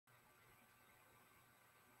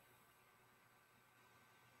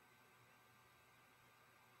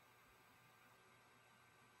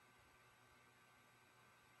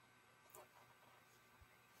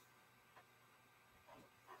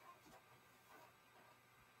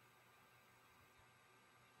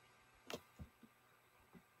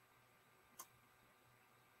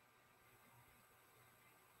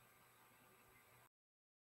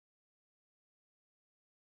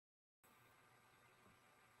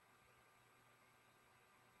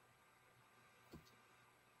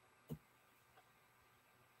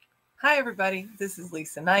Hi, everybody. This is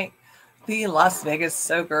Lisa Knight, the Las Vegas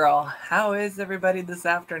Sew Girl. How is everybody this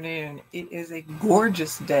afternoon? It is a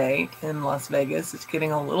gorgeous day in Las Vegas. It's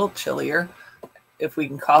getting a little chillier, if we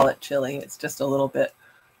can call it chilly. It's just a little bit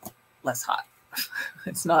less hot.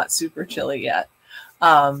 It's not super chilly yet,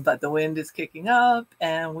 but the wind is kicking up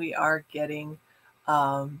and we are getting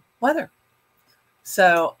weather.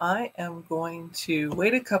 So I am going to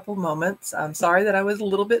wait a couple moments. I'm sorry that I was a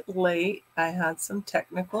little bit late. I had some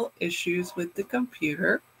technical issues with the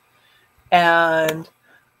computer, and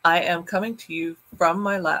I am coming to you from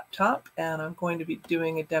my laptop, and I'm going to be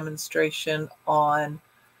doing a demonstration on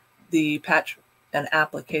the Patch and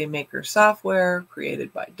Appliqué Maker software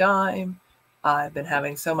created by Dime. I've been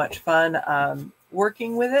having so much fun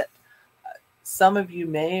working with it. Some of you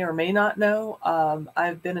may or may not know,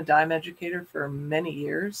 I've been a Dime educator for many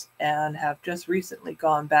years and have just recently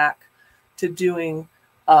gone back to doing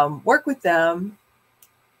work with them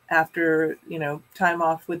after, time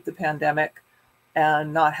off with the pandemic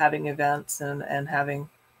and not having events and having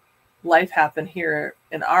life happen here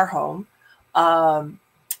in our home.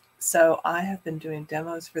 So I have been doing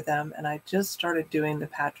demos for them, and I just started doing the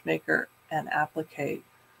Patch Maker and Appliqué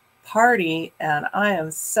party, and I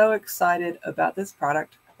am so excited about this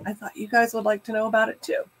product. I thought you guys would like to know about it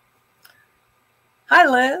too. Hi,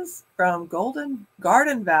 Liz from Garden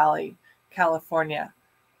Valley, California.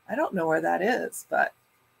 I don't know where that is, but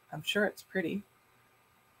I'm sure it's pretty.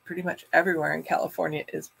 Pretty much everywhere in California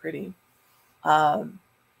is pretty. So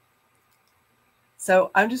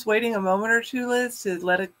I'm just waiting a moment or two, Liz, to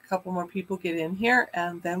let a couple more people get in here,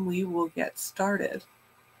 and then we will get started.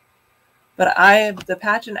 But the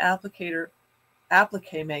Patch and Appliqué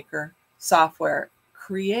Maker software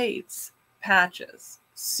creates patches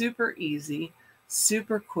super easy,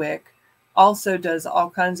 super quick, also does all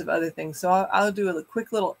kinds of other things. So I'll do a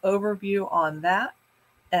quick little overview on that,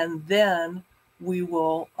 and then we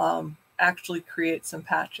will actually create some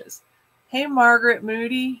patches. Hey, Margaret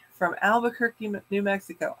Moody from Albuquerque, New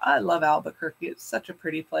Mexico. I love Albuquerque. It's such a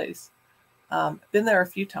pretty place. Been there a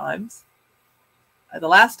few times. The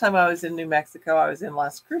last time I was in New Mexico, I was in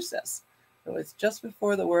Las Cruces. It was just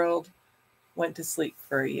before the world went to sleep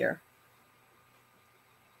for a year.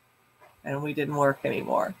 And we didn't work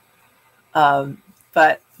anymore.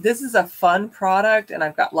 But this is a fun product, and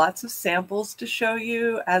I've got lots of samples to show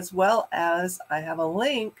you, as well as I have a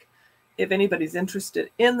link, if anybody's interested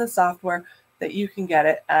in the software, that you can get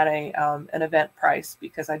it at an event price,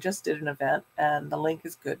 because I just did an event, and the link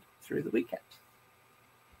is good through the weekend.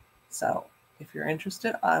 So if you're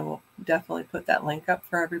interested, I will definitely put that link up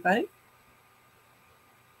for everybody.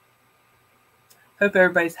 Hope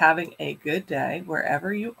everybody's having a good day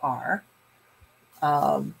wherever you are.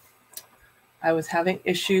 I was having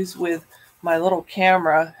issues with my little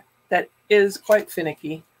camera that is quite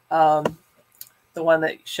finicky. The one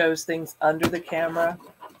that shows things under the camera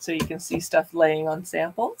so you can see stuff laying on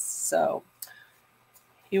samples. So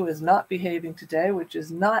he was not behaving today, which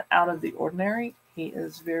is not out of the ordinary. He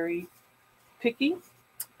is very picky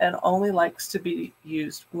and only likes to be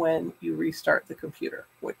used when you restart the computer,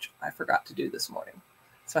 which I forgot to do this morning.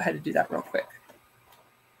 So I had to do that real quick.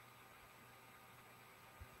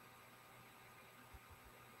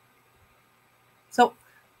 So,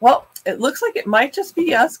 well, it looks like it might just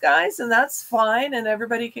be us guys, and that's fine, and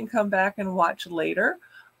everybody can come back and watch later.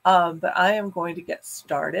 But I am going to get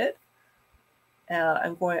started.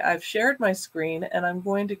 And I've shared my screen, and I'm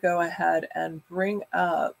going to go ahead and bring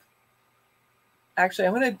up, actually,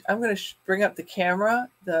 I'm going to bring up the camera,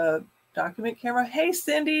 the document camera. Hey,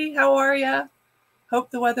 Cindy, how are you?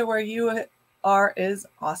 Hope the weather where you are is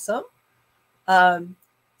awesome.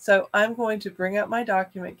 So I'm going to bring up my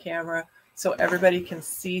document camera so everybody can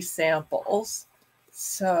see samples.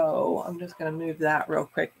 So I'm just going to move that real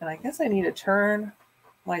quick. And I guess I need to turn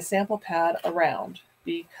my sample pad around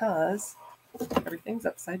because everything's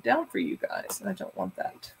upside down for you guys, and I don't want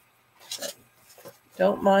that. So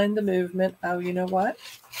don't mind the movement. Oh, you know what?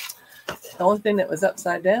 The only thing that was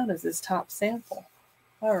upside down is this top sample.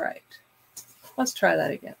 All right. Let's try that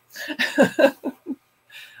again.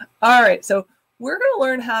 All right. So we're going to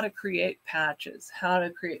learn how to create patches,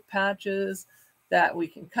 that we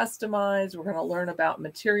can customize. We're going to learn about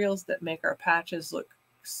materials that make our patches look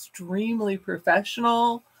extremely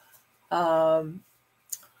professional.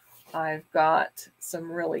 I've got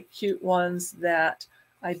some really cute ones that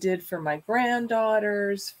I did for my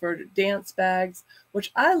granddaughters for dance bags,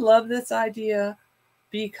 which I love this idea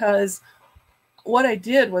because what I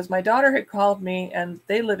did was my daughter had called me, and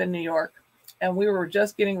they live in New York, and we were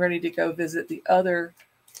just getting ready to go visit the other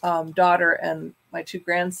daughter and my two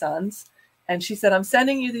grandsons. And she said, I'm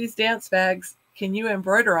sending you these dance bags. can you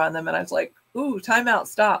embroider on them? And I was like, ooh, time out,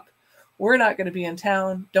 stop. We're not going to be in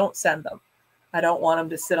town. Don't send them. I don't want them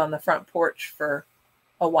to sit on the front porch for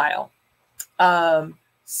a while.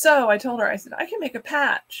 So I told her, I said, I can make a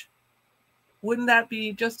patch. Wouldn't that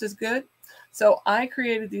be just as good? So I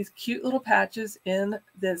created these cute little patches in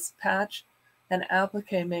this patch and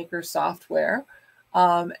Appliqué Maker software.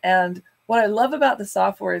 And what I love about the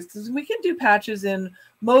software is because we can do patches in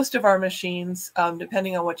most of our machines,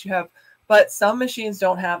 depending on what you have, but some machines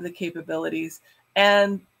don't have the capabilities,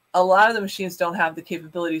 and a lot of the machines don't have the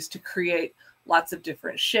capabilities to create lots of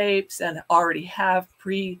different shapes and already have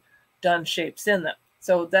pre-done shapes in them.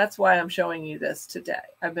 So that's why I'm showing you this today.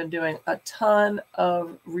 I've been doing a ton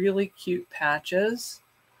of really cute patches,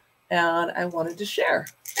 and I wanted to share.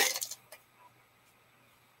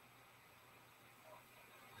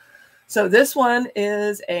 So this one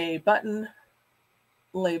is a button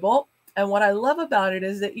label. And what I love about it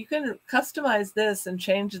is that you can customize this and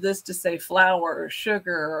change this to say flour or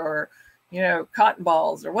sugar or, you know, cotton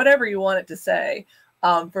balls or whatever you want it to say.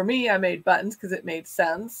 For me, I made buttons because it made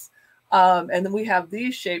sense. And then we have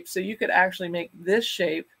these shapes. So you could actually make this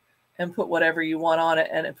shape and put whatever you want on it,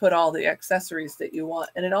 and it put all the accessories that you want.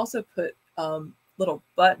 And it also put little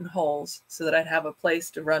button holes so that I'd have a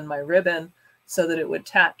place to run my ribbon so that it would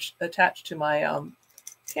attach to my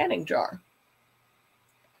canning jar.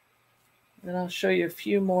 And I'll show you a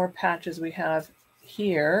few more patches we have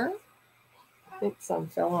here. I think some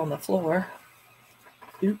fell on the floor.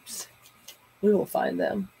 Oops. We will find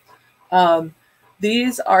them.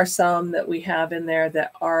 These are some that we have in there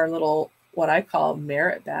that are little, what I call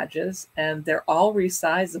merit badges, and they're all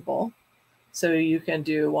resizable. So you can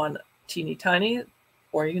do one teeny tiny,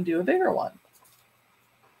 or you can do a bigger one.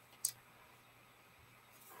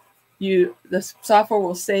 The software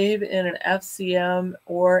will save in an FCM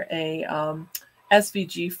or a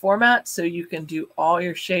SVG format, so you can do all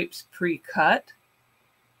your shapes pre-cut.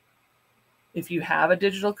 If you have a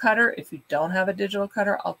digital cutter, if you don't have a digital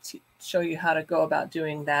cutter, I'll show you how to go about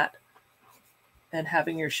doing that and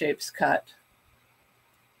having your shapes cut.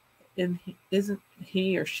 Isn't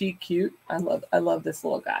he or she cute? I love this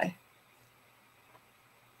little guy.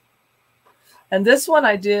 And this one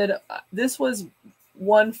I did, this was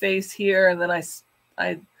one face here, and then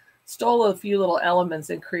I stole a few little elements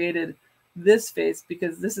and created this face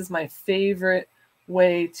because this is my favorite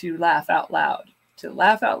way to laugh out loud. To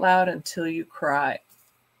laugh out loud until you cry.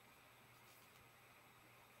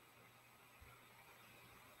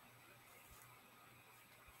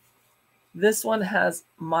 This one has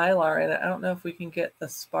mylar in it. I don't know if we can get the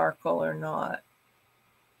sparkle or not.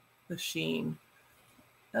 The sheen.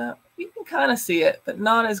 You can kind of see it, but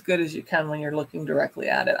not as good as you can when you're looking directly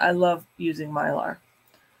at it. I love using mylar.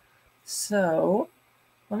 So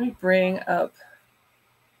let me bring up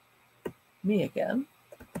me again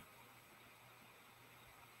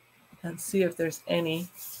and see if there's any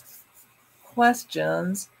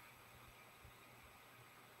questions.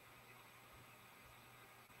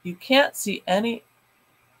 You can't see any.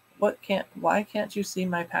 Why can't you see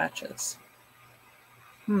my patches?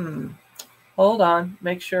 Hold on,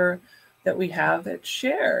 make sure that we have it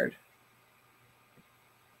shared.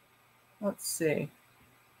 Let's see.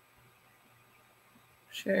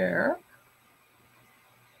 Share.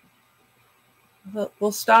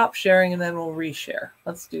 We'll stop sharing and then we'll reshare.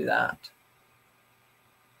 Let's do that.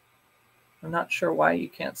 I'm not sure why you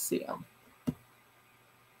can't see them.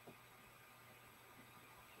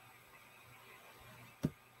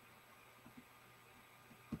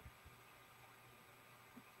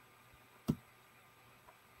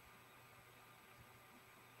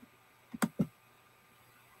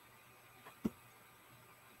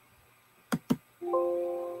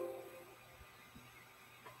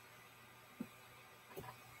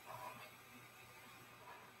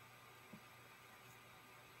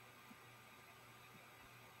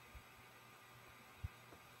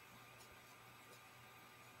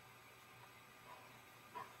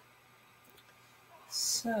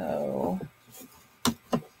 So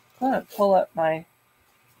I'm going to pull up my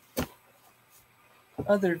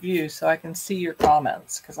other view so I can see your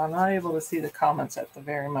comments, because I'm not able to see the comments at the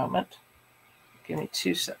very moment. Give me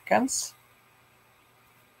 2 seconds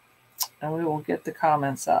and we will get the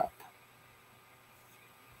comments up.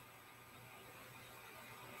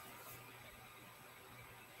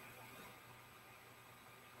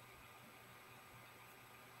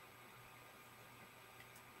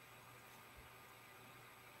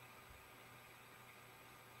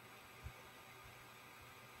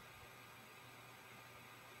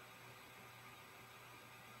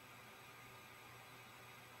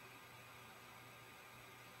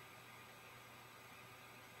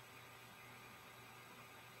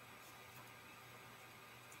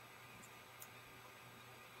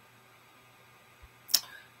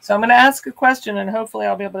 So I'm going to ask a question and hopefully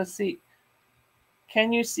I'll be able to see.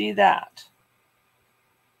 Can you see that?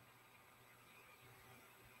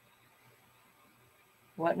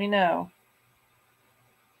 Let me know.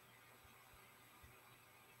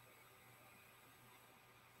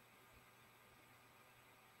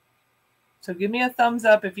 So give me a thumbs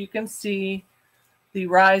up if you can see the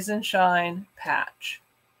Rise and Shine patch.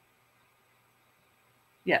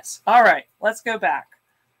 Yes. All right. Let's go back.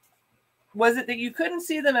 Was it that you couldn't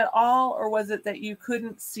see them at all, or was it that you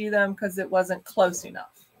couldn't see them because it wasn't close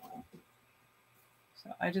enough?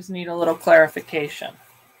 So I just need a little clarification.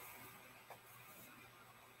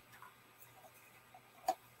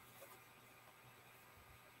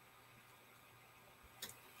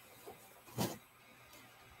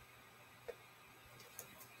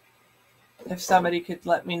 If somebody could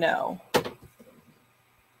let me know.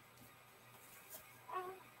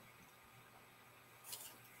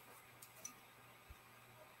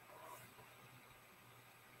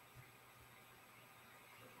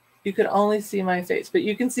 You could only see my face, but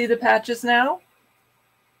you can see the patches now?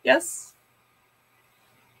 Yes?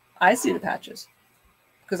 I see the patches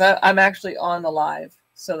because I'm actually on the live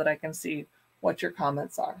so that I can see what your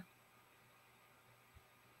comments are.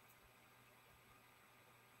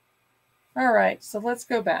 All right, so let's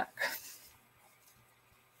go back.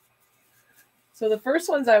 So the first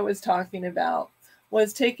ones I was talking about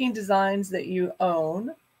was taking designs that you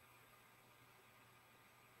own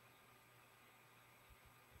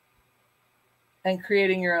and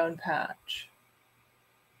creating your own patch.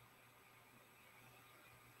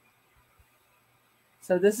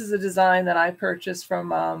 So this is a design that I purchased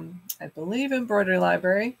from, I believe, Embroidery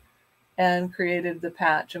Library, and created the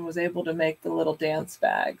patch and was able to make the little dance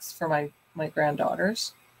bags for my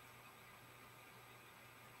granddaughters.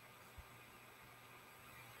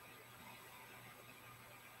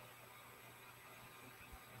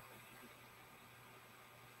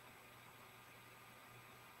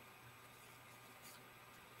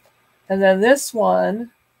 And then this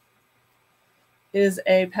one is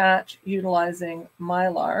a patch utilizing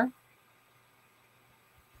Mylar.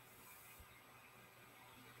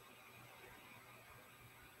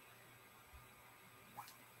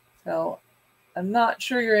 So I'm not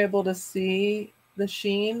sure you're able to see the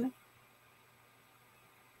sheen,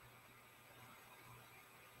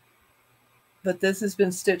 but this has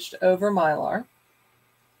been stitched over Mylar.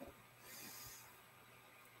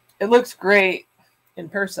 It looks great in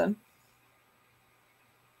person.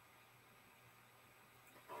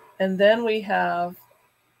 And then we have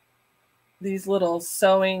these little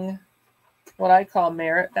sewing, what I call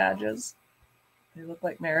merit badges. They look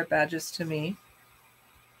like merit badges to me.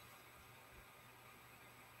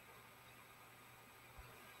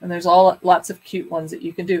 And there's lots of cute ones that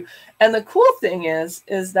you can do. And the cool thing is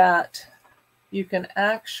that you can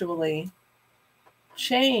actually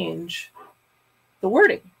change the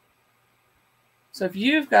wording. So if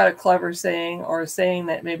you've got a clever saying or a saying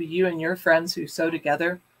that maybe you and your friends who sew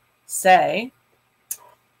together say,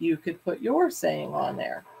 you could put your saying on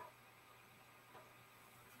there.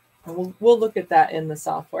 And we'll look at that in the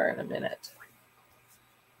software in a minute.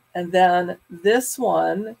 And then this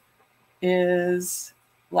one is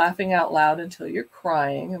laughing out loud until you're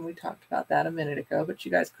crying. And we talked about that a minute ago, but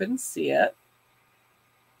you guys couldn't see it.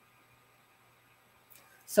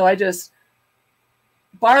 So I just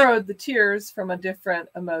borrowed the tears from a different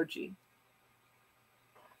emoji.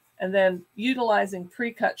 And then utilizing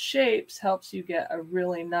pre-cut shapes helps you get a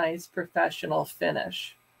really nice professional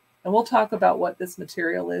finish. And we'll talk about what this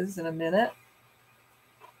material is in a minute.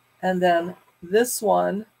 And then this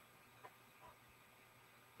one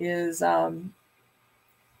is I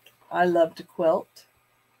Love to Quilt.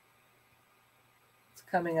 It's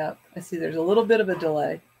coming up. I see there's a little bit of a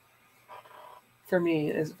delay for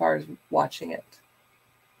me as far as watching it.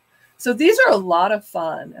 So these are a lot of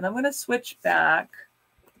fun. And I'm going to switch back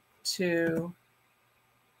to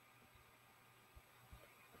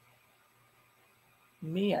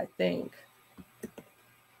me, I think.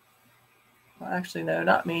 Well, actually, no,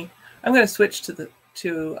 not me. I'm going to switch to the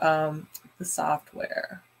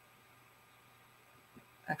software.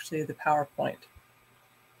 Actually, the PowerPoint,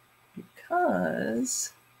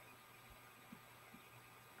 because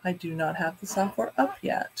I do not have the software up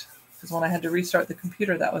yet. Because when I had to restart the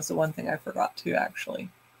computer, that was the one thing I forgot to actually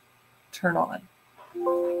turn on.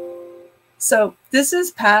 So this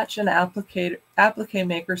is Patch and Appliqué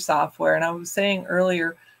Maker Software. And I was saying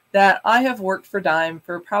earlier that I have worked for Dime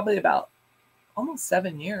for probably about almost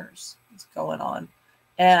 7 years. It's going on.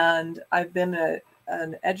 And I've been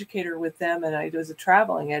an educator with them, and I was a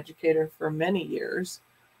traveling educator for many years.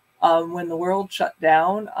 When the world shut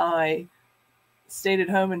down, I stayed at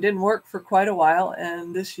home and didn't work for quite a while.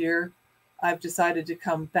 And this year I've decided to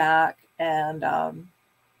come back and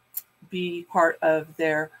be part of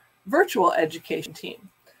their virtual education team.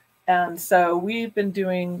 And so we've been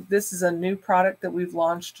doing, this is a new product that we've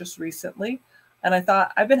launched just recently. And I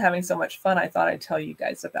thought, I've been having so much fun, I thought I'd tell you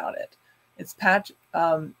guys about it. It's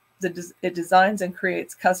it designs and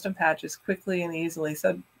creates custom patches quickly and easily.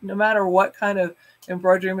 So no matter what kind of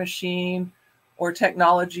embroidery machine or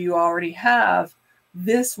technology you already have,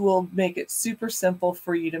 this will make it super simple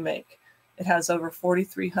for you to make. It has over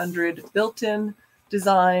 4,300 built-in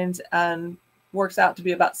designs and works out to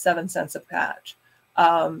be about 7 cents a patch.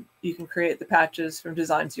 You can create the patches from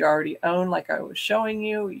designs you already own, like I was showing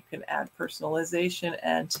you. You can add personalization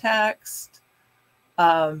and text.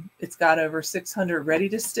 It's got over 600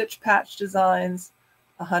 ready-to-stitch patch designs,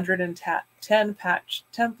 110 patch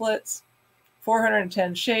templates,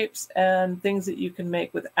 410 shapes, and things that you can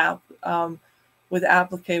make with applique, with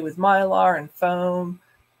mylar and foam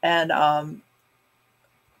and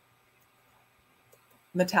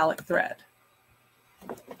metallic thread.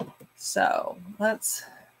 So let's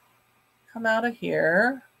come out of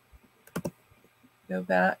here, go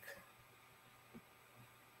back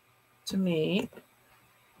to me,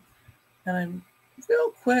 and I'm real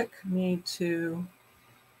quick need to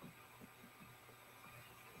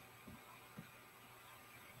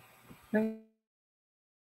bring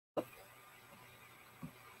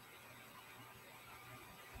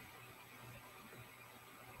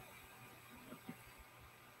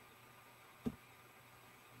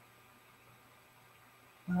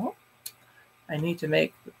well, I need to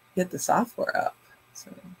get the software up.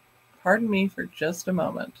 So pardon me for just a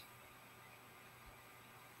moment.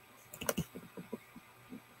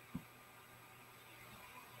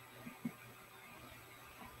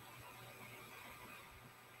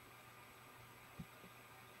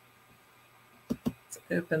 Let's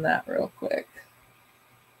open that real quick.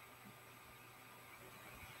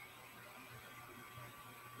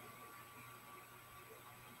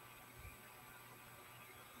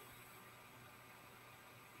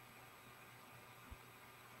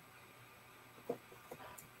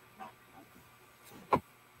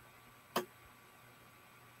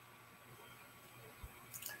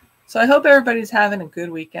 So I hope everybody's having a good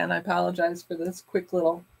weekend. I apologize for this quick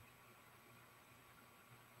little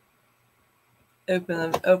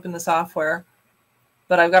open the software,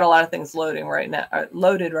 but I've got a lot of things loaded right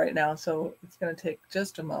now, so it's going to take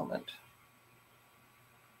just a moment.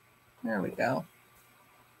 There we go.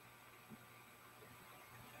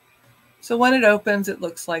 So when it opens, it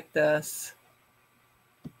looks like this.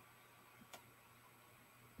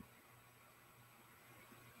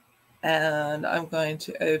 And I'm going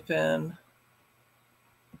to open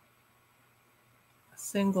a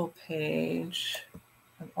single page.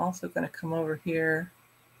 I'm also going to come over here.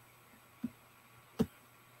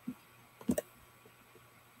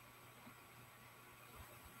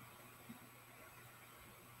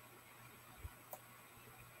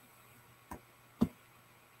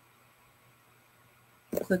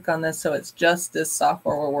 Click on this so it's just this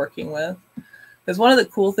software we're working with. Because one of the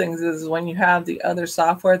cool things is when you have the other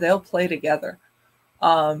software, they'll play together.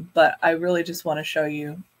 But I really just want to show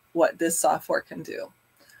you what this software can do.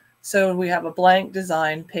 So we have a blank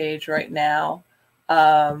design page right now.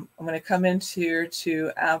 I'm going to come into here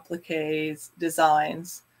to Appliqué's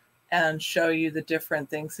designs and show you the different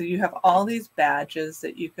things. So you have all these badges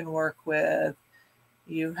that you can work with.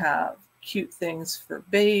 You have cute things for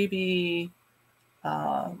baby,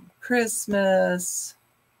 Christmas.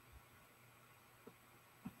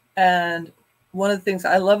 And one of the things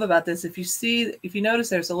I love about this, if you notice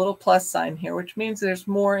there's a little plus sign here, which means there's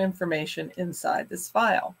more information inside this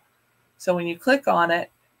file. So when you click on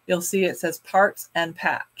it, you'll see it says parts and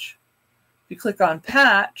patch. If you click on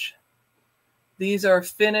patch, these are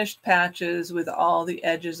finished patches with all the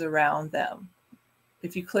edges around them.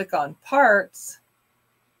 If you click on parts,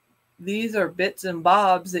 these are bits and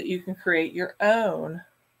bobs that you can create your own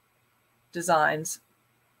designs.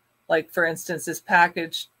 Like for instance, this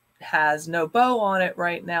package has no bow on it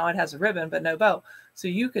right now. It has a ribbon, but no bow. So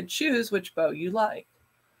you could choose which bow you like.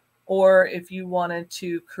 Or if you wanted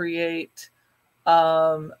to create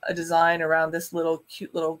a design around this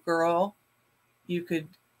cute little girl, you could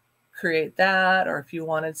create that. Or if you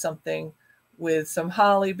wanted something with some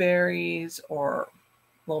holly berries or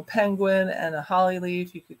a little penguin and a holly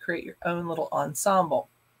leaf, you could create your own little ensemble.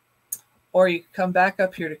 Or you could come back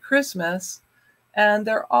up here to Christmas, and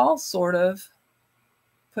they're all sort of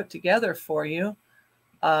put together for you,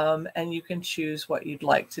 and you can choose what you'd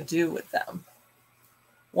like to do with them.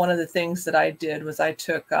 One of the things that I did was I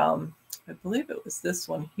took, I believe it was this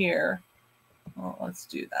one here, Well, let's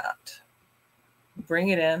do that. Bring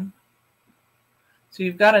it in. So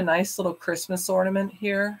you've got a nice little Christmas ornament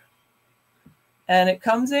here, and it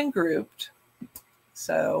comes in grouped.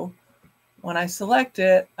 So when I select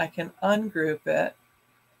it, I can ungroup it,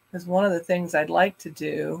 because one of the things I'd like to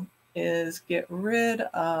do is get rid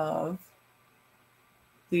of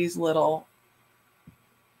these little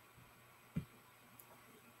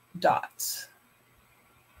dots.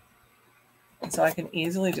 And so I can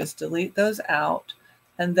easily just delete those out,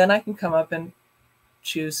 and then I can come up and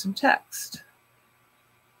choose some text.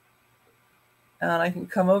 And I can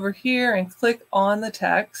come over here and click on the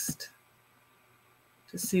text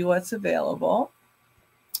to see what's available.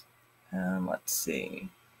 And let's see.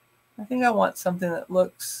 I think I want something that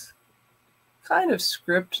looks kind of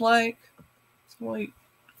script-like. So we'll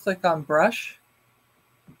click on brush.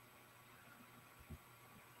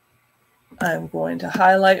 I'm going to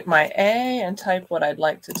highlight my A and type what I'd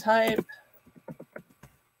like to type.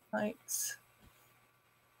 Lights.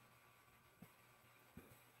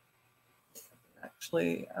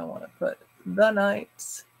 Actually, I want to put the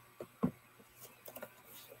nights.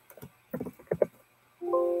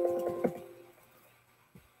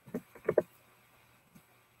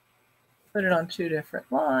 Put it on 2 different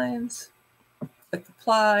lines. Click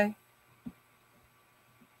apply.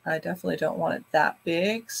 I definitely don't want it that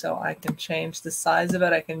big, so I can change the size of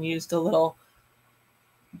it. I can use the little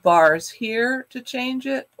bars here to change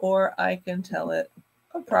it, or I can tell it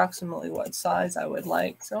approximately what size I would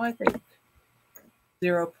like. So I think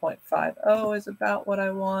 0.50 is about what I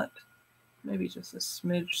want. Maybe just a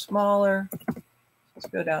smidge smaller. Let's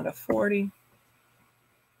go down to 40.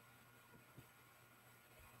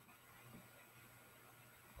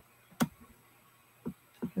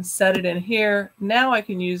 And set it in here. Now I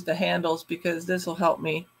can use the handles, because this will help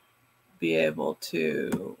me be able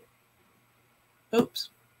to, oops,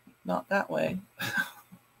 not that way.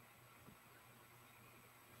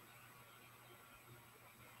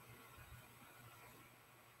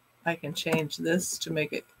 I can change this to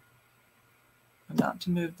make it, not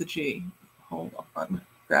to move the G. Hold on,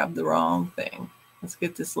 grab the wrong thing. Let's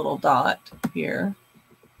get this little dot here.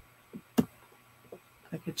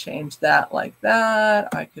 I could change that like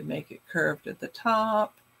that. I could make it curved at the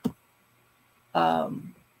top.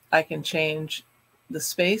 I can change the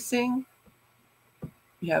spacing.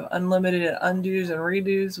 You have unlimited undos and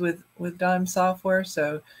redos with Dime software,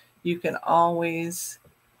 so you can always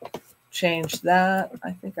change that.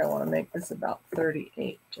 I think I want to make this about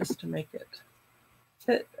 38 just to make it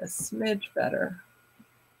fit a smidge better.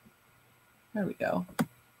 There we go.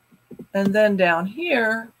 And then down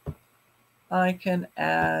here, I can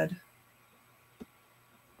add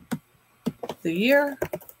the year.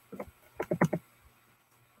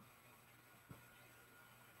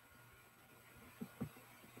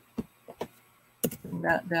 Bring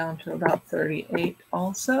that down to about 38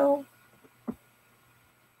 also.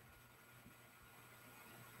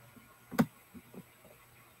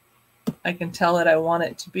 I can tell it I want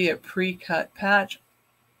it to be a pre-cut patch.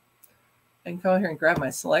 I can go here and grab my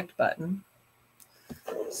select button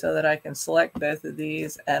so that I can select both of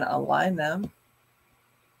these and align them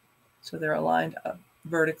so they're aligned up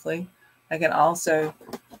vertically. I can also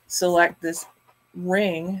select this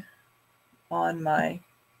ring on my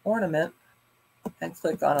ornament and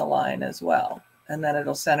click on align as well, and then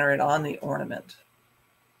it'll center it on the ornament.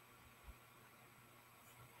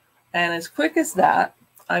 And as quick as that,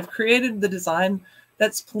 I've created the design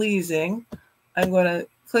that's pleasing. I'm going to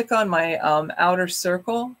click on my outer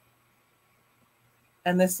circle,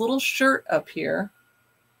 and this little shirt up here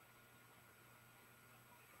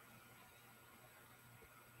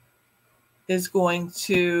is going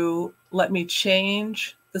to let me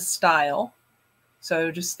change the style.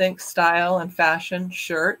 So just think style and fashion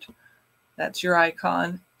shirt. That's your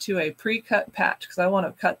icon, to a pre-cut patch, because I want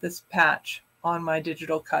to cut this patch on my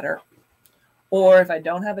digital cutter. Or if I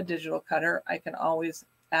don't have a digital cutter, I can always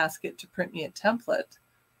ask it to print me a template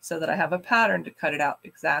so that I have a pattern to cut it out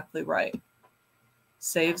exactly right.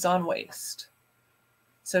 Saves on waste.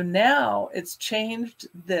 So now it's changed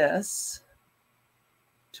this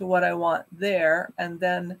to what I want there. And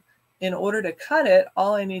then in order to cut it,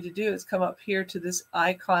 all I need to do is come up here to this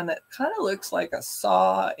icon that kind of looks like a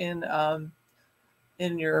saw in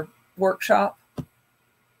your workshop.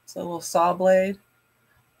 It's a little saw blade.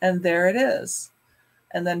 And there it is.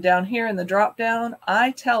 And then down here in the drop down, I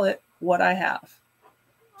tell it what I have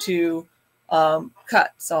to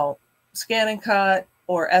cut. So scan and cut,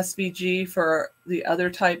 or SVG for the other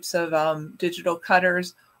types of digital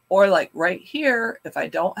cutters. Or like right here, if I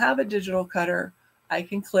don't have a digital cutter, I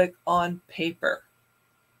can click on paper.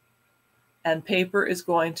 And paper is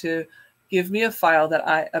going to give me a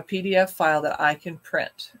PDF file that I can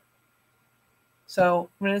print. So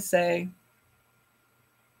I'm going to say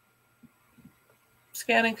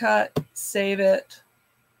scan and cut, save it.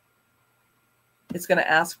 It's going to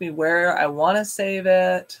ask me where I want to save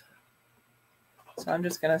it. So I'm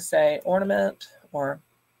just going to say ornament, or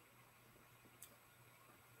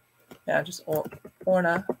yeah, just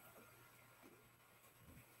orna.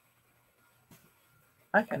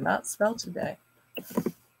 I cannot spell today.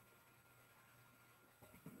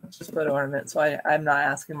 Let's just put ornament, so I'm not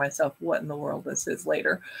asking myself what in the world this is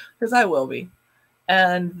later, because I will be.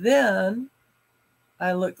 And then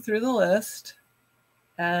I look through the list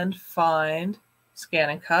and find scan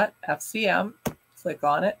and cut, FCM, click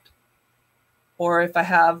on it. Or if I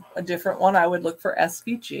have a different one, I would look for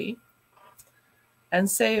SVG and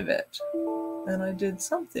save it. And I did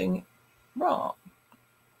something wrong.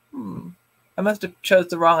 I must have chose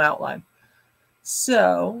the wrong outline.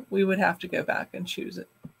 So we would have to go back and choose it,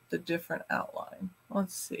 the different outline.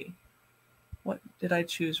 Let's see. What did I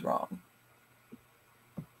choose wrong?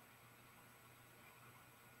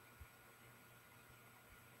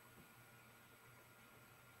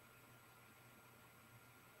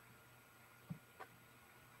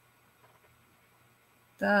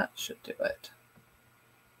 That should do it.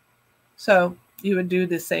 So you would do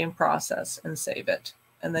the same process and save it.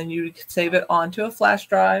 And then you would save it onto a flash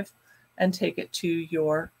drive and take it to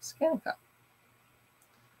your scan and cut.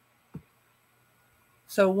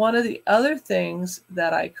 So one of the other things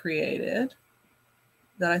that I created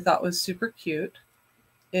that I thought was super cute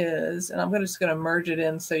is, and I'm just going to merge it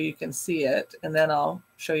in so you can see it, and then I'll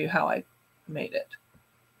show you how I made it.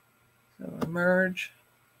 So merge.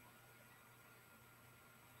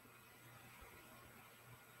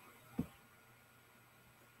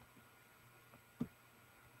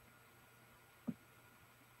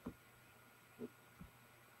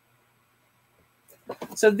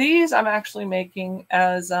 So these I'm actually making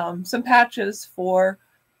as some patches for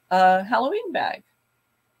a Halloween bag.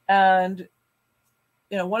 And,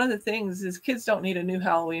 you know, one of the things is kids don't need a new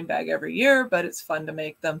Halloween bag every year, but it's fun to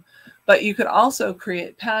make them. But you could also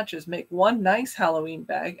create patches, make one nice Halloween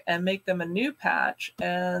bag and make them a new patch.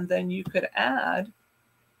 And then you could add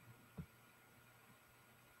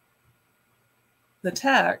the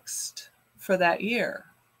text for that year.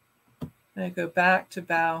 And I go back to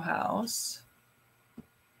Bauhaus.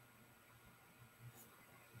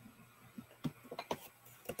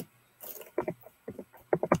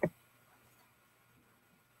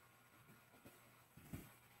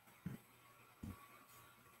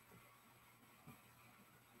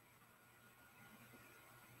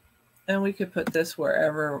 And we could put this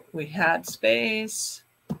wherever we had space.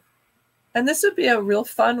 And this would be a real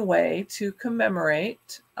fun way to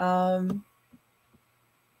commemorate Halloween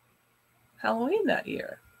that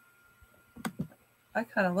year. I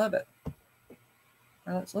kind of love it.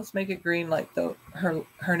 Let's make it green like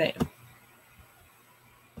her name.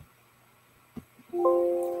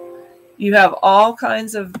 You have all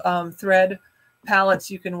kinds of thread palettes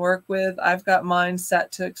you can work with. I've got mine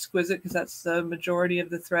set to exquisite because that's the majority of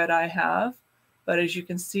the thread I have. But as you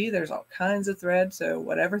can see, there's all kinds of thread. So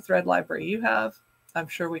whatever thread library you have, I'm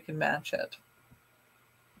sure we can match it.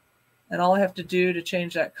 And all I have to do to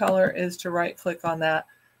change that color is to right click on that.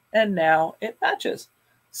 And now it matches.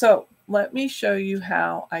 So let me show you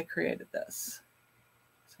how I created this.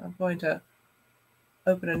 So I'm going to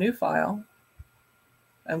open a new file.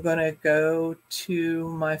 I'm going to go to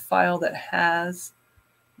my file that has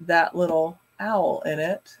that little owl in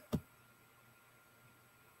it.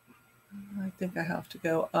 I think I have to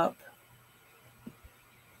go up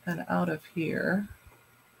and out of here.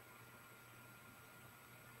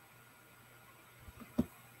 To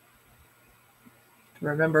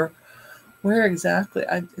remember where exactly,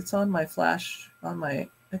 it's on my flash, on my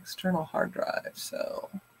external hard drive. So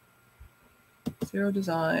Zero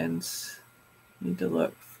Designs, need to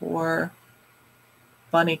look for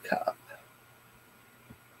Bunny Cup.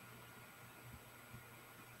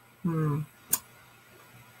 I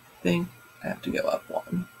think I have to go up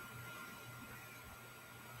one.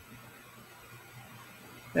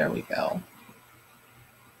 There we go.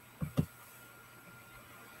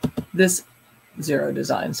 This Zero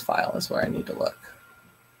Designs file is where I need to look.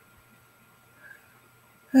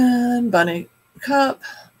 And Bunny Cup,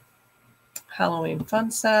 Halloween Fun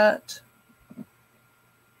Set.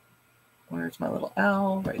 Where's my little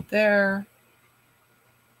owl? Right there.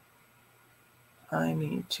 I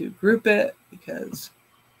need to group it because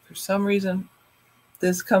for some reason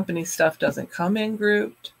this company stuff doesn't come in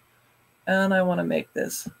grouped. And I want to make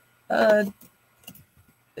this a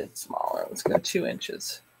bit smaller. Let's go 2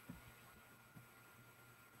 inches.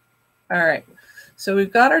 All right, so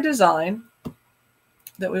we've got our design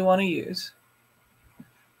that we want to use.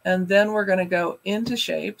 And then we're going to go into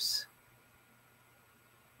shapes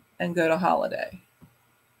and go to holiday.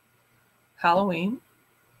 Halloween.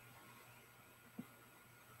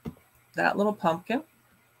 That little pumpkin.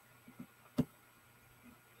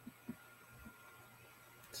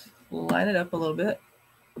 Line it up a little bit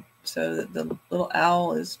so that the little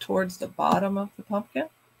owl is towards the bottom of the pumpkin.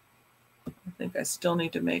 I think I still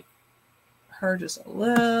need to make her just a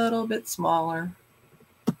little bit smaller.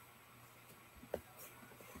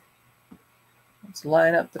 Let's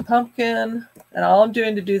line up the pumpkin. And all I'm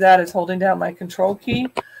doing to do that is holding down my control key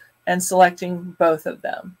and selecting both of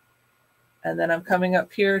them. And then I'm coming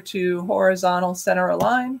up here to horizontal center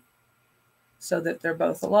align so that they're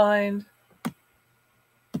both aligned.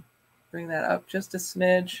 Bring that up just a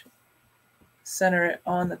smidge. Center it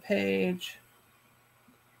on the page.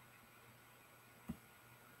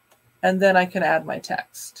 And then I can add my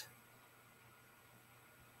text.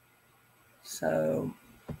 So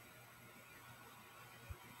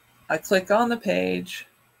I click on the page,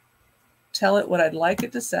 tell it what I'd like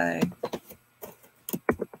it to say.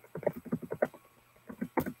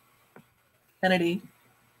 Kennedy.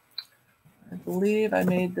 I believe I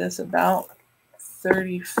made this about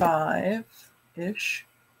 35-ish.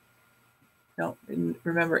 Don't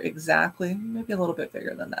remember exactly, maybe a little bit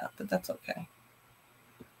bigger than that, but that's okay.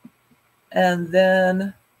 And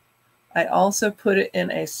then I also put it in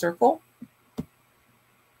a circle.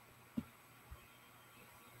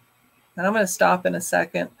 And I'm going to stop in a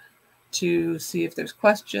second to see if there's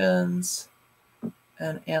questions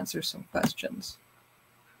and answer some questions.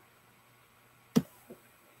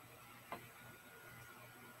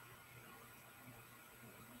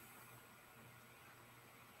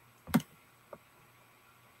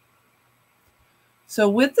 So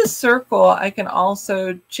with the circle, I can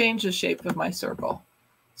also change the shape of my circle.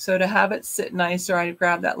 So to have it sit nicer, I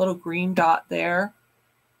grab that little green dot there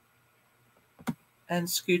and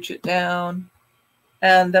scooch it down.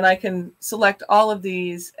 And then I can select all of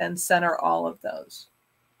these and center all of those.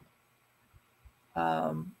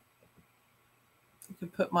 You can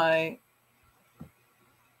put my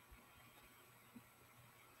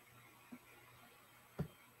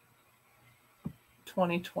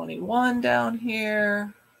 (2021) down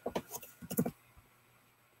here.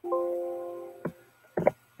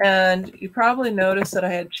 And you probably noticed that I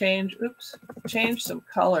had changed some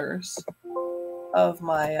colors of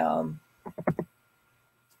my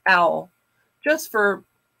owl, just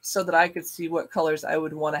so that I could see what colors I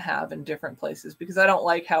would want to have in different places, because I don't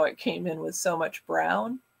like how it came in with so much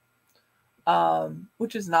brown,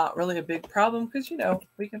 which is not really a big problem because, you know,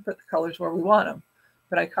 we can put the colors where we want them.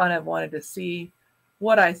 But I kind of wanted to see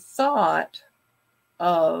what I thought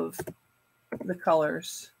of the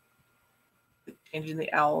colors, changing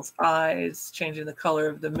the owl's eyes, changing the color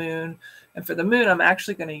of the moon. And for the moon, I'm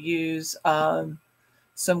actually going to use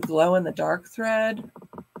some glow-in-the-dark thread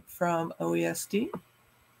from OESD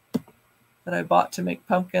that I bought to make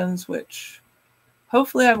pumpkins, which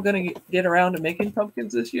hopefully I'm going to get around to making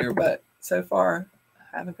pumpkins this year, but so far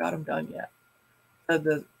I haven't got them done yet.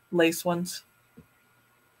 The lace ones.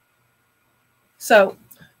 So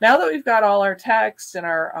now that we've got all our text and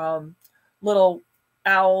our little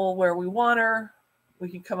owl where we want her, we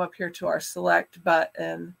can come up here to our select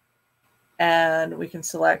button and we can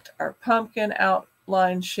select our pumpkin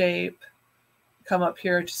outline shape, come up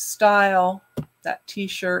here to style, that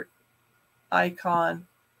t-shirt icon,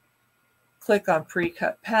 click on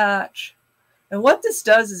pre-cut patch. And what this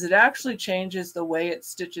does is it actually changes the way it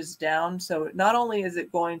stitches down. So not only is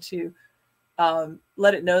it going to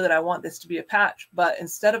let it know that I want this to be a patch, but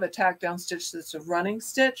instead of a tack down stitch that's a running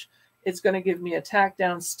stitch, it's going to give me a tack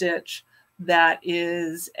down stitch that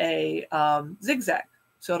is a zigzag.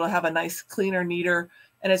 So it'll have a nice, cleaner, neater,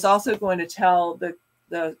 and it's also going to tell the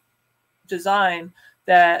design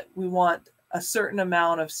that we want a certain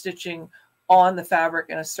amount of stitching on the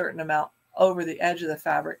fabric and a certain amount over the edge of the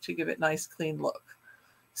fabric to give it nice, clean look.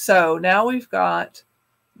 So now we've got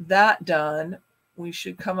that done. We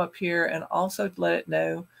should come up here and also let it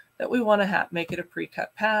know that we want to make it a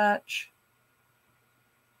pre-cut patch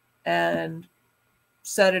and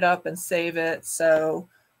set it up and save it. So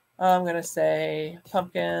I'm going to say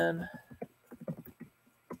pumpkin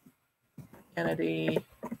Kennedy,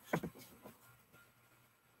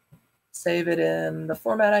 save it in the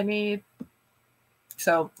format I need.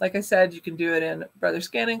 So like I said, you can do it in Brother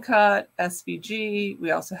Scan and Cut, SVG. We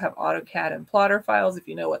also have AutoCAD and plotter files, if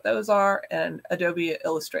you know what those are, and Adobe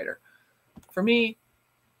Illustrator. For me,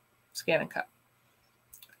 Scan and Cut.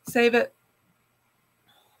 Save it.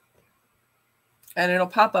 And it'll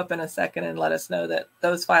pop up in a second and let us know that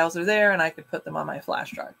those files are there and I could put them on my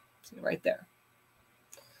flash drive. See right there.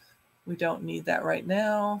 We don't need that right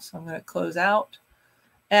now, so I'm going to close out.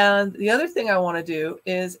 And the other thing I want to do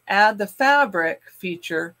is add the fabric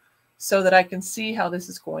feature so that I can see how this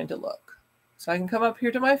is going to look. So I can come up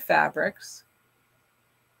here to my fabrics,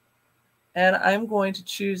 and I'm going to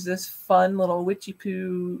choose this fun little witchy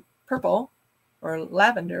poo purple or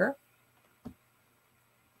lavender.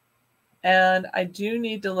 And I do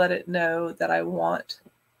need to let it know that I want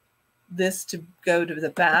this to go to the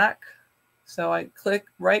back. So I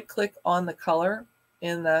right click on the color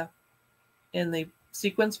in the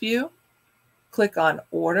sequence view, click on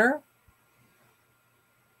order,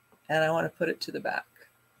 and I want to put it to the back.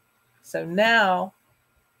 So now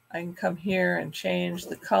I can come here and change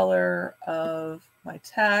the color of my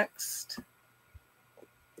text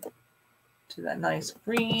to that nice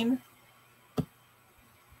green.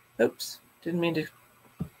 Oops, didn't mean to,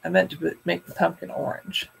 I meant to make the pumpkin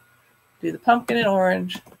orange. Do the pumpkin in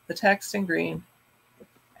orange, the text in green,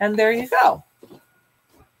 and there you go.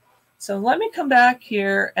 So let me come back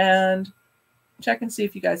here and check and see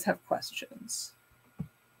if you guys have questions.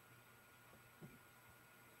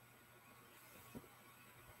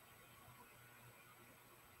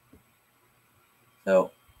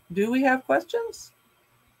 So do we have questions?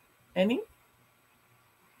 Any?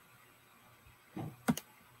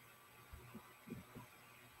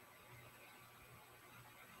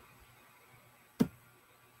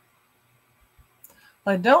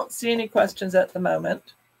 I don't see any questions at the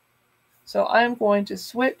moment. So I'm going to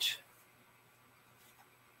switch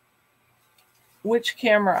which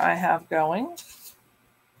camera I have going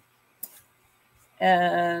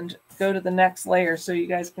and go to the next layer so you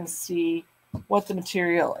guys can see what the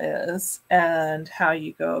material is and how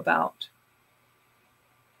you go about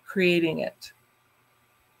creating it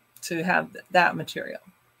to have that material.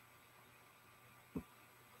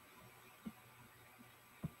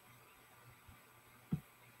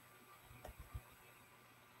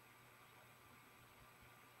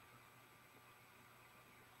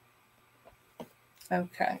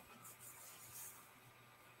 Okay.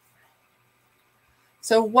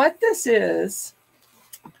 So what this is,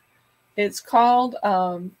 it's called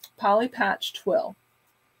Poly Patch Twill.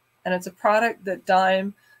 And it's a product that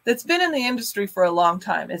that's been in the industry for a long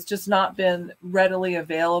time. It's just not been readily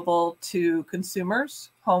available to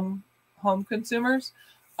consumers, home consumers.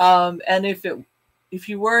 And if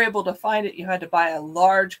you were able to find it, you had to buy a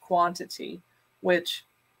large quantity, which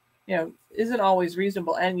isn't always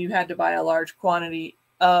reasonable, and you had to buy a large quantity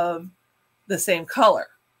of the same color.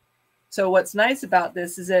 So what's nice about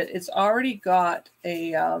this is that it's already got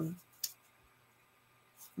a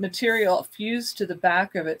material fused to the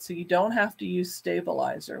back of it, so you don't have to use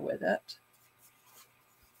stabilizer with it.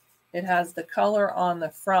 It has the color on the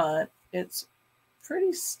front. It's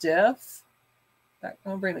pretty stiff. In fact,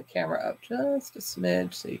 I'm going to bring the camera up just a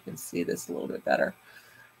smidge so you can see this a little bit better.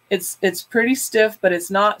 It's pretty stiff, but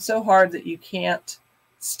it's not so hard that you can't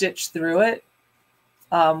stitch through it.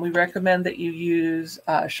 We recommend that you use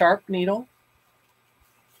a sharp needle.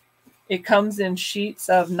 It comes in sheets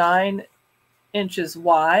of 9 inches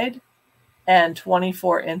wide and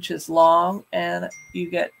 24 inches long, and you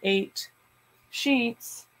get 8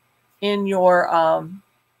 sheets in your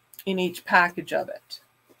in each package of it.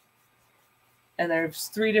 And there's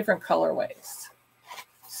 3 different colorways.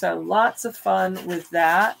 So lots of fun with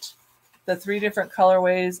that. The 3 different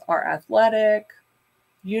colorways are athletic,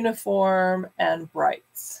 uniform, and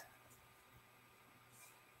brights.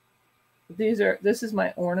 This is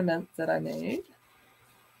my ornament that I made.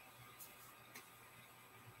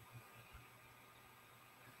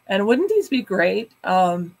 And wouldn't these be great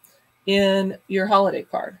in your holiday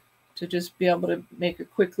card to just be able to make a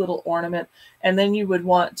quick little ornament? And then you would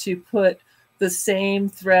want to put the same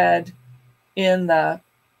thread in the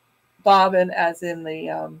bobbin as in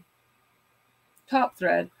the top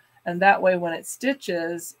thread, and that way when it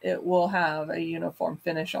stitches, it will have a uniform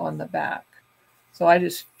finish on the back. So I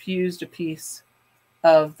just fused a piece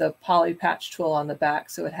of the poly patch twill on the back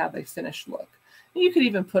so it have a finished look. And you could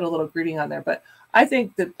even put a little greeting on there, but I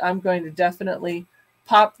think that I'm going to definitely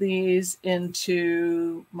pop these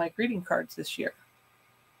into my greeting cards this year.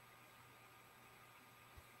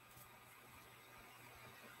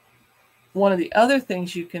 One of the other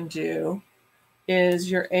things you can do is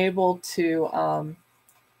you're able to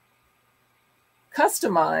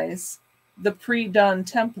customize the pre-done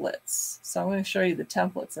templates. So I'm going to show you the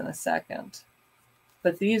templates in a second.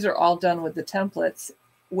 But these are all done with the templates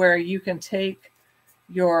where you can take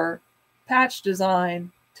your patch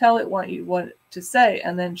design, tell it what you want it to say,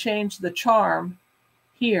 and then change the charm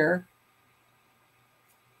here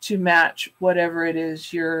to match whatever it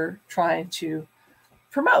is you're trying to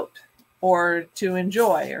promote or to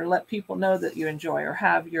enjoy, or let people know that you enjoy, or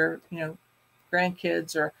have your,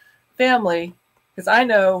 grandkids or family. Because I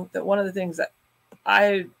know that one of the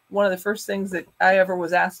first things that I ever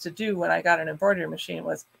was asked to do when I got an embroidery machine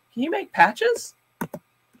was, can you make patches?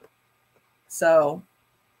 So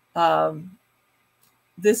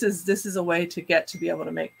this is a way to get to be able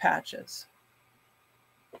to make patches.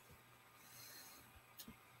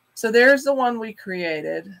 So there's the one we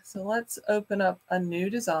created. So let's open up a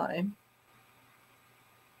new design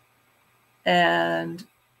and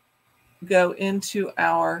go into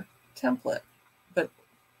our template. But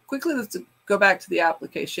quickly, let's go back to the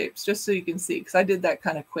applique shapes just so you can see, because I did that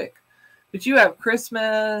kind of quick. But you have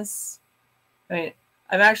Christmas. I mean,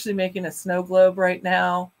 I'm actually making a snow globe right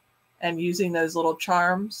now and using those little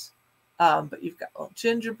charms. But you've got little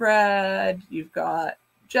gingerbread, you've got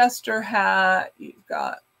jester hat, you've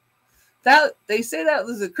got that. They say that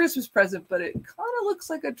was a Christmas present, but it kind of looks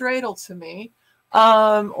like a dreidel to me.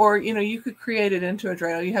 Or, you could create it into a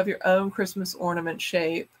dreidel. You have your own Christmas ornament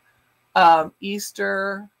shape.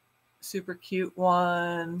 Easter, super cute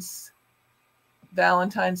ones.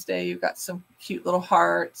 Valentine's Day, you've got some cute little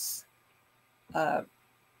hearts. Got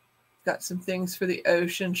some things for the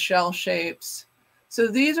ocean, shell shapes. So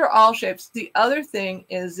these are all shapes. The other thing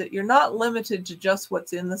is that you're not limited to just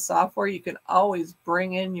what's in the software. You can always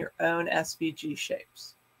bring in your own SVG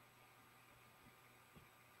shapes,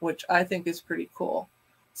 which I think is pretty cool.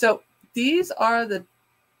 So these are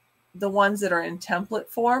the ones that are in template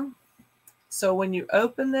form. So when you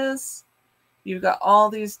open this, you've got all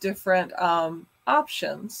these different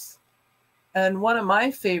options. And one of my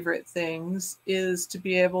favorite things is to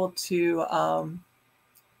be able to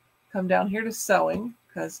come down here to sewing,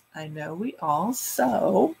 because I know we all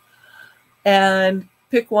sew, and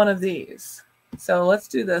pick one of these. So let's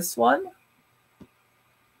do this one.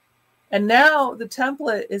 And now the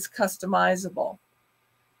template is customizable.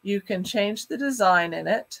 You can change the design in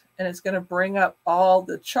it, and it's going to bring up all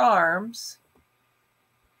the charms.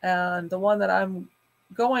 And the one that I'm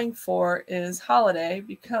going for is holiday,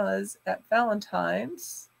 because at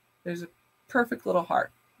Valentine's, there's a perfect little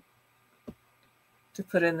heart to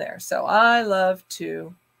put in there. So I love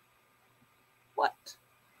to what?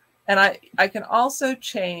 And I can also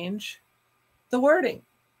change the wording.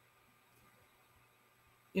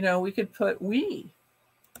 We could put we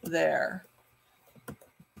there.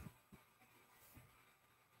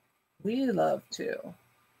 We love to.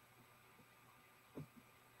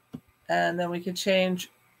 And then we can change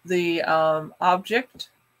the object.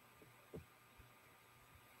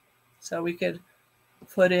 So we could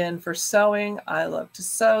put in for sewing, I love to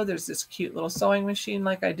sew. There's this cute little sewing machine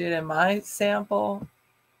like I did in my sample.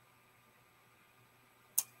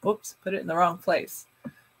 Oops, put it in the wrong place.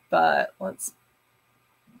 But let's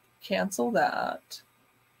cancel that.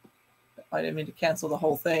 I didn't mean to cancel the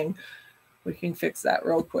whole thing. We can fix that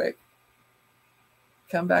real quick.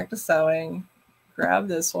 Come back to sewing, grab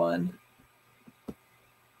this one,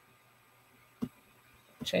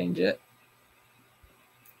 change it,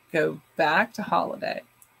 go back to holiday,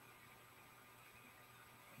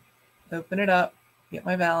 open it up, get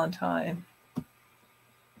my Valentine,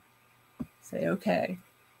 say okay.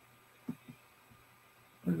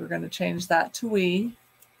 We were going to change that to we.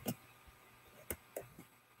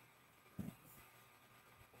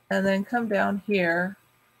 And then come down here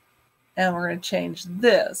and we're going to change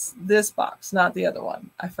this box, not the other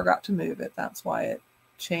one. I forgot to move it. That's why it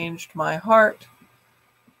changed my heart.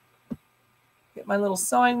 Get my little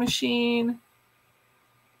sewing machine.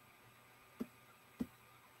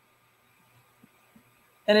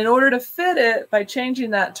 And in order to fit it, by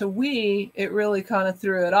changing that to we, it really kind of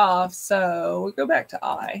threw it off. So we'll go back to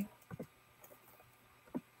I.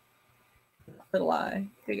 Little I,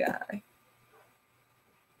 big I.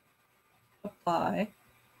 Apply.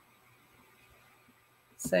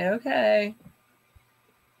 Say okay.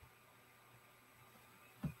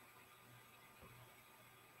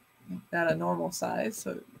 Make that a normal size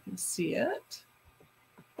so you can see it,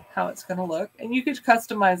 how it's going to look. And you could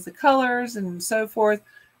customize the colors and so forth.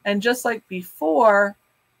 And just like before,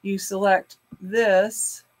 you select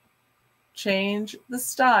this, change the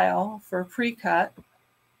style for pre-cut.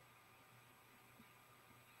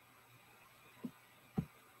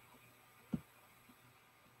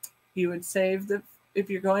 You would save if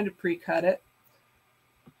you're going to pre-cut it.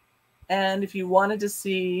 And if you wanted to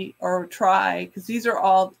see or try, because these are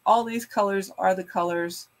all these colors are the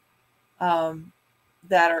colors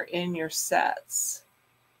that are in your sets.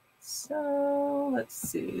 So let's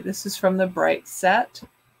see. This is from the bright set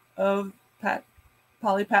of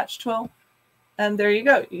Poly Patch Twill. And there you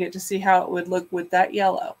go. You get to see how it would look with that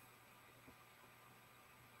yellow.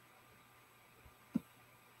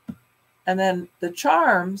 And then the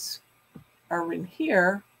charms are in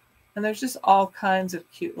here, and there's just all kinds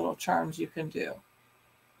of cute little charms you can do.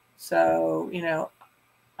 So, you know,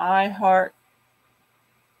 I heart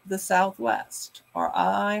the Southwest, or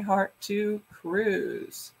I heart to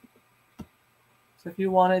cruise. So if you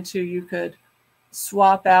wanted to, you could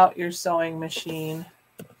swap out your sewing machine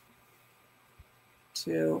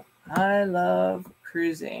to I love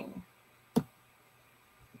cruising. You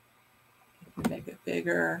can make it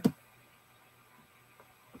bigger.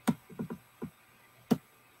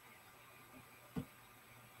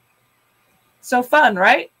 So fun,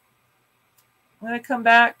 right? I'm going to come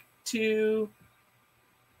back to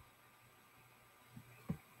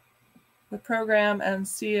the program and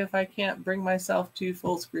see if I can't bring myself to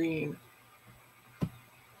full screen.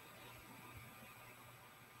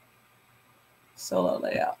 Solo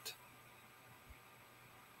layout.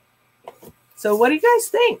 So what do you guys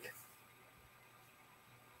think?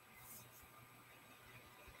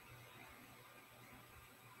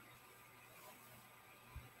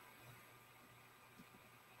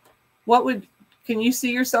 Can you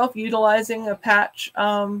see yourself utilizing a patch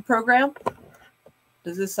program?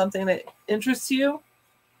 Is this something that interests you?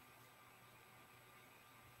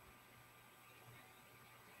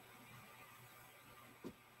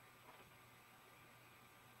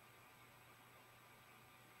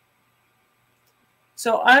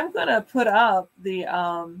 So I'm going to put up the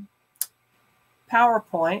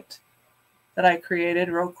PowerPoint that I created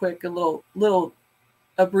real quick, a little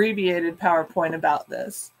abbreviated PowerPoint about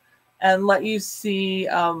this, and let you see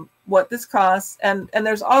what this costs. And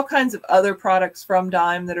there's all kinds of other products from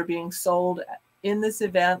Dime that are being sold in this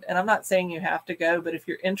event. And I'm not saying you have to go, but if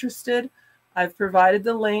you're interested, I've provided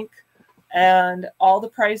the link, and all the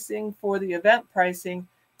pricing for the event pricing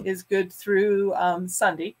is good through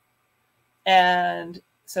Sunday. And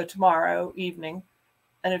so tomorrow evening.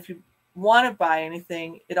 And if you want to buy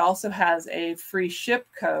anything, it also has a free ship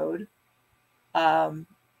code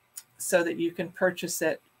so that you can purchase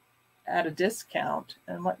it at a discount.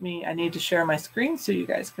 And I need to share my screen so you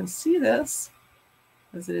guys can see this,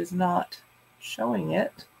 because it is not showing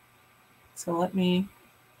it. So let me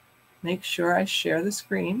make sure I share the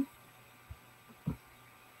screen.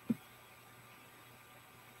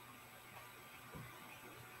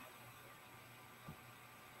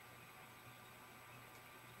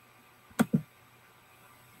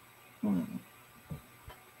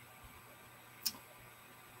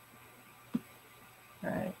 All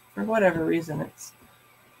right, for whatever reason, it's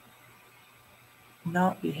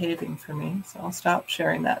not behaving for me. So I'll stop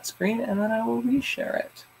sharing that screen, and then I will reshare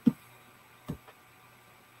it.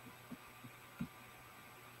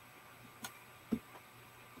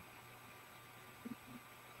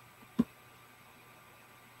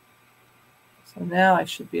 So now I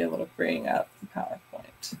should be able to bring up the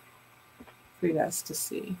PowerPoint for you guys to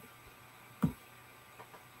see.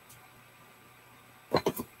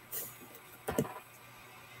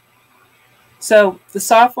 So the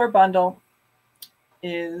software bundle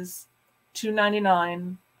is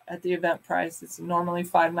 $299 at the event price. It's normally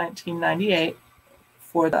 $519.98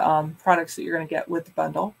 for the products that you're going to get with the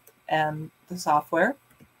bundle and the software.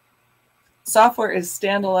 Software is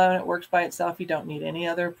standalone. It works by itself. You don't need any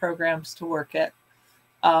other programs to work it.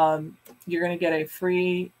 You're going to get a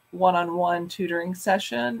free one-on-one tutoring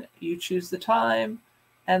session. You choose the time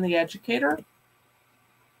and the educator.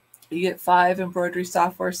 You get 5 embroidery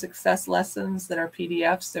software success lessons that are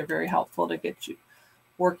PDFs. They're very helpful to get you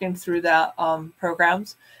working through that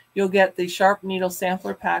programs. You'll get the Sharp Needle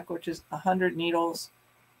Sampler Pack, which is 100 needles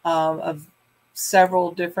of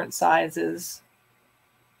several different sizes,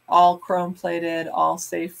 all chrome plated, all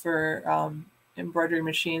safe for embroidery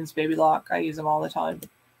machines, baby lock. I use them all the time.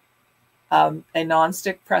 A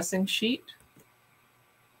nonstick pressing sheet.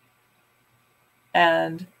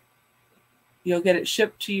 And you'll get it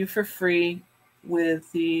shipped to you for free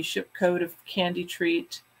with the ship code of Candy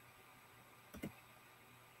Treat.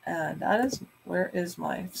 And that is, where is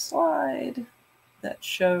my slide that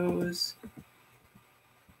shows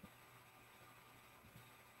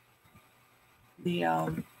the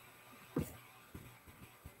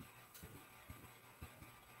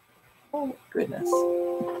oh goodness.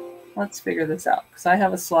 Let's figure this out, because I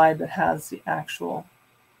have a slide that has the actual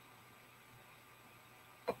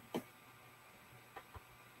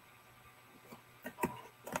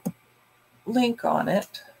link on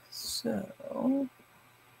it. So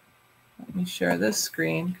let me share this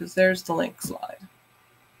screen, because there's the link slide.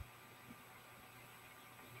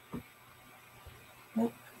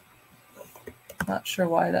 Nope. Not sure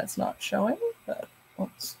why that's not showing, but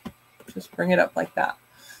Just bring it up like that.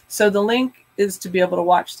 So the link is to be able to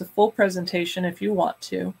watch the full presentation if you want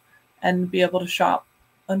to, and be able to shop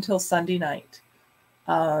until Sunday night,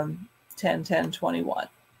 10/10/21.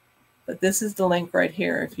 But this is the link right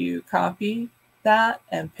here. If you copy that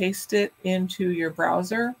and paste it into your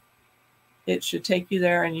browser, it should take you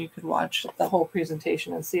there, and you could watch the whole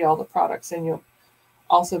presentation and see all the products. And you'll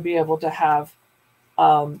also be able to have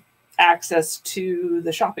access to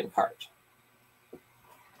the shopping cart.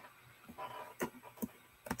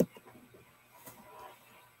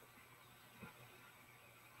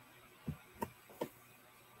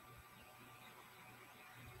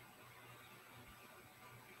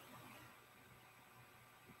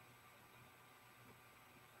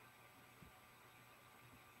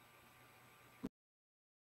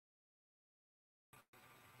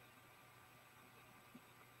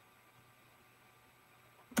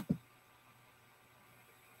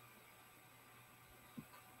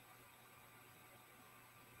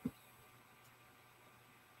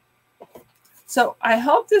 So I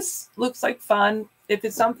hope this looks like fun. If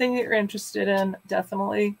it's something that you're interested in,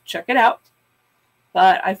 definitely check it out.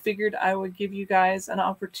 But I figured I would give you guys an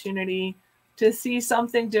opportunity to see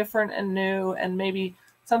something different and new, and maybe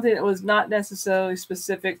something that was not necessarily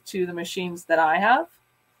specific to the machines that I have.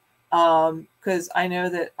 Because I know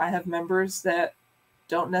that I have members that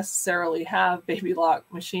don't necessarily have baby lock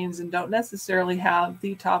machines and don't necessarily have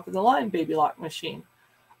the top of the line baby lock machine.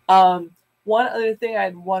 One other thing I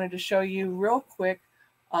wanted to show you real quick,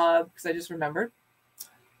 because I just remembered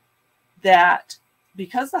that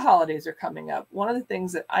because the holidays are coming up, one of the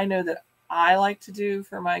things that I know that I like to do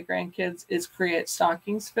for my grandkids is create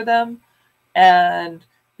stockings for them. And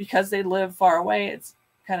because they live far away, it's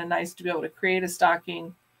kind of nice to be able to create a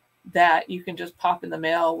stocking that you can just pop in the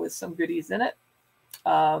mail with some goodies in it.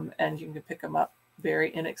 And you can pick them up very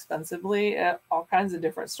inexpensively at all kinds of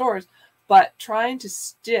different stores. But trying to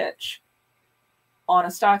stitch on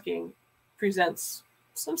a stocking presents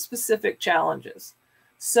some specific challenges.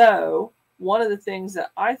 So one of the things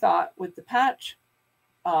that I thought with the patch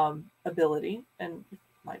ability, and you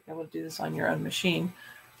might be able to do this on your own machine,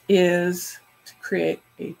 is to create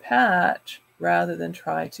a patch rather than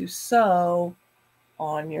try to sew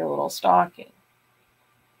on your little stocking.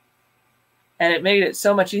 And it made it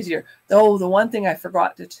so much easier. Though the one thing I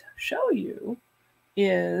forgot to show you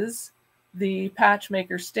is the Patch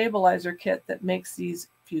Maker stabilizer kit that makes these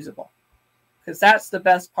fusible. Because that's the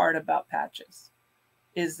best part about patches,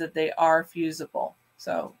 is that they are fusible.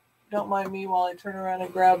 So don't mind me while I turn around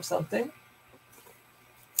and grab something.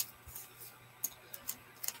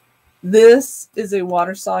 This is a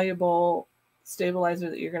water-soluble stabilizer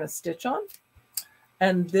that you're going to stitch on.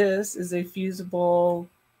 And this is a fusible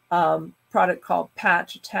product called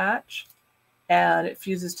Patch Attach. And it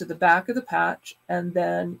fuses to the back of the patch, and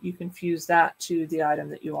then you can fuse that to the item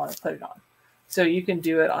that you want to put it on. So you can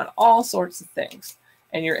do it on all sorts of things,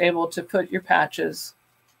 and you're able to put your patches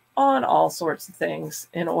on all sorts of things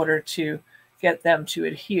in order to get them to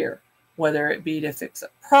adhere, whether it be to fix a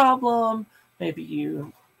problem. Maybe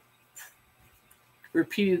you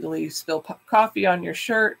repeatedly spill coffee on your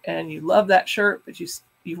shirt and you love that shirt, but you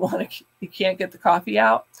can't get the coffee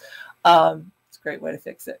out. It's a great way to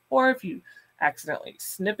fix it. Or if you accidentally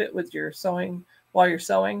snip it with your sewing while you're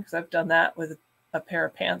sewing, because I've done that with a pair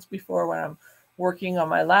of pants before when I'm working on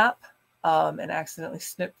my lap, and accidentally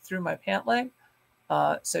snipped through my pant leg.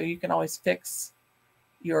 So you can always fix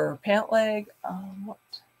your pant leg.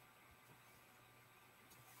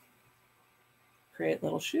 Create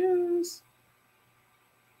little shoes.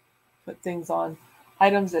 Put things on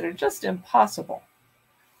items that are just impossible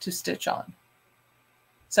to stitch on.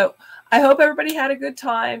 So I hope everybody had a good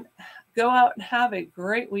time. Go out and have a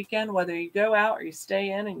great weekend, whether you go out or you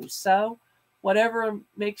stay in and you sew. Whatever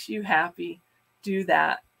makes you happy, do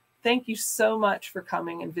that. Thank you so much for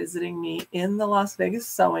coming and visiting me in the Las Vegas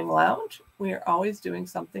Sewing Lounge. We are always doing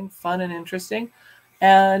something fun and interesting,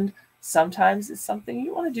 and sometimes it's something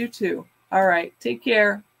you want to do too. All right, take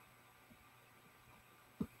care.